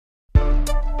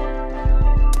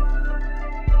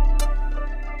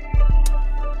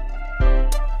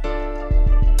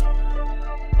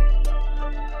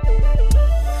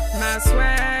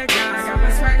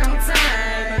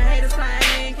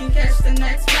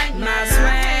flight. My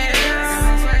swag, I got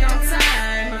my swag on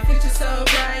time. My future so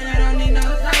bright, you don't need no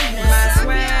light. My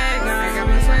swag, I got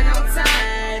my swag on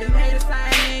time. Them haters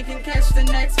flying can catch the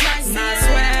next flight. My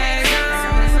swag, I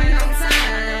got my swag on time.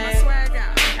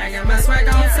 I got my swag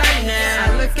on tight now.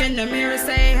 I look in the mirror,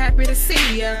 say happy to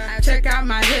see ya. Check out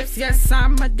my hips, yes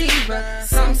I'm a diva.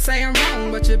 Some say I'm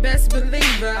wrong, but you best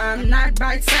believe it. I'm not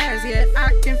bite-sized, yet I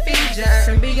can feed ya. I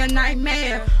can be a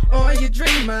nightmare or your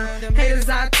dreamer. Haters,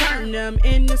 I turn them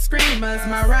into screamers.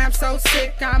 My rhyme's so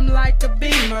sick, I'm like a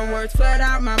beamer. Words flood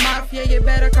out my mouth, yeah, you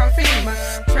better call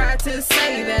FEMA. Tried to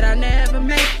say that I never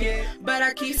make it, but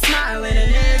I keep smiling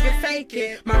and nigga fake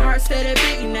it. My heart steady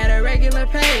beating at a regular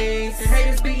pace. The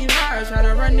haters beating hard, try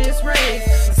to run this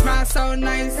race. My smile so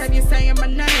nice, have you saying my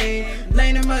name?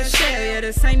 Lena Michelle, yeah,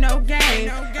 this ain't no game.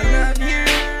 I love hearing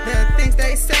the things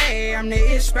they say. I'm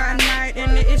the ish by night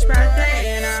and the ish by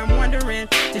day. And I'm wondering,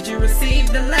 did you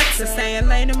receive the letter saying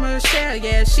Lena Michelle,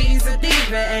 yeah, she's a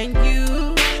diva. And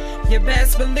you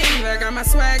best believe I got my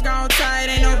swag on tight,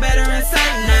 ain't no better in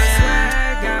sight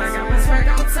now. I got my swag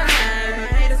on tight. My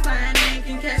haters flying in,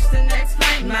 can catch the next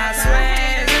flight. My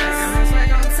swag, I got my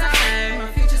swag on tight. My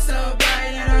future so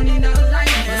bright, I don't need no light.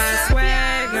 My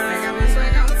swag, I got my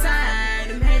swag on tight.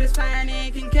 Them haters flying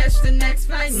in, can catch the next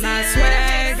flight. My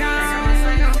swag, I got my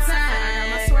swag on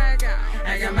tight.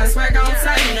 I got my swag on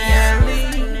tight now.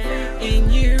 Believe in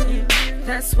you,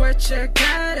 that's what you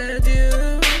gotta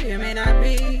do. You may not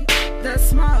be the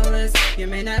smallest, you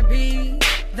may not be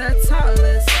the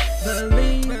tallest.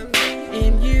 Believe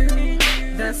in you,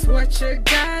 that's what you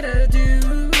gotta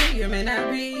do. You may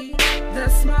not be the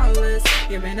smallest,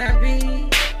 you may not be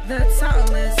the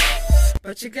tallest,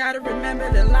 but you gotta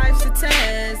remember that life's a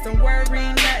test. Don't worry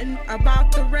nothing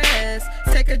about the rest.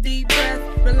 Take a deep breath,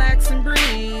 relax and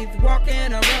breathe. Walk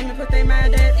in a room and put their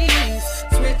mind at ease.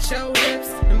 Switch your hips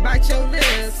and bite your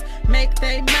lips. Make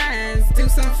they minds do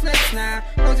some flips now.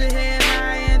 Hold your head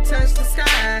high and touch the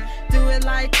sky. Do it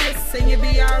like this and you'll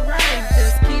be alright.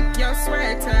 Just keep your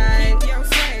swag tight.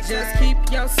 Just keep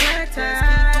your swag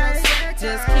tight.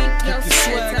 Just keep your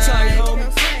swag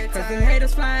tight. Cause them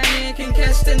haters flying in can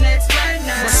catch the next flight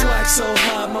now. My swag so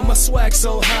high, mama swag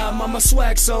so high, mama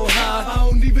swag so high. I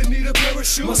don't even need a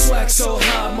parachute. My swag so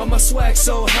high, mama swag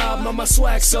so high, mama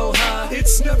swag so high.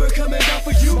 It's never coming out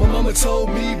for you. My mama told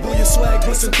me, boy, your swag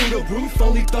bustin' through the roof.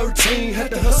 Only 13,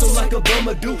 had to hustle like a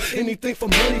bummer do. Anything for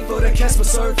money for the cash, but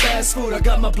serve fast food. I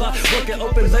got my block working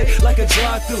open late like a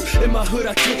drive-through. In my hood,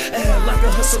 I kick ass like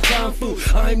a hustle kung fu.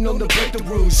 I ain't known to break the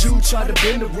rules. You try to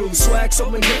bend the rules. Swag so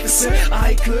magnificent,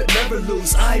 I could never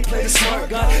lose. I play the smart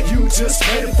guy, you just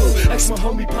play the fool. Ask my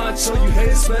homie Poncho, you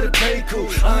haters better play cool.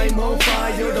 I'm on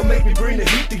fire, don't make me bring the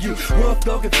heat to you. Rough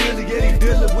dog affiliate, he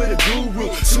dealing with a guru.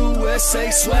 2SA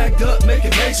swagged up,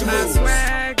 making major moves. My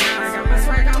swag, I got my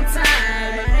swag on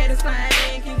time. My haters flying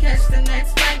in, can catch the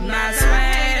next flight. My swag.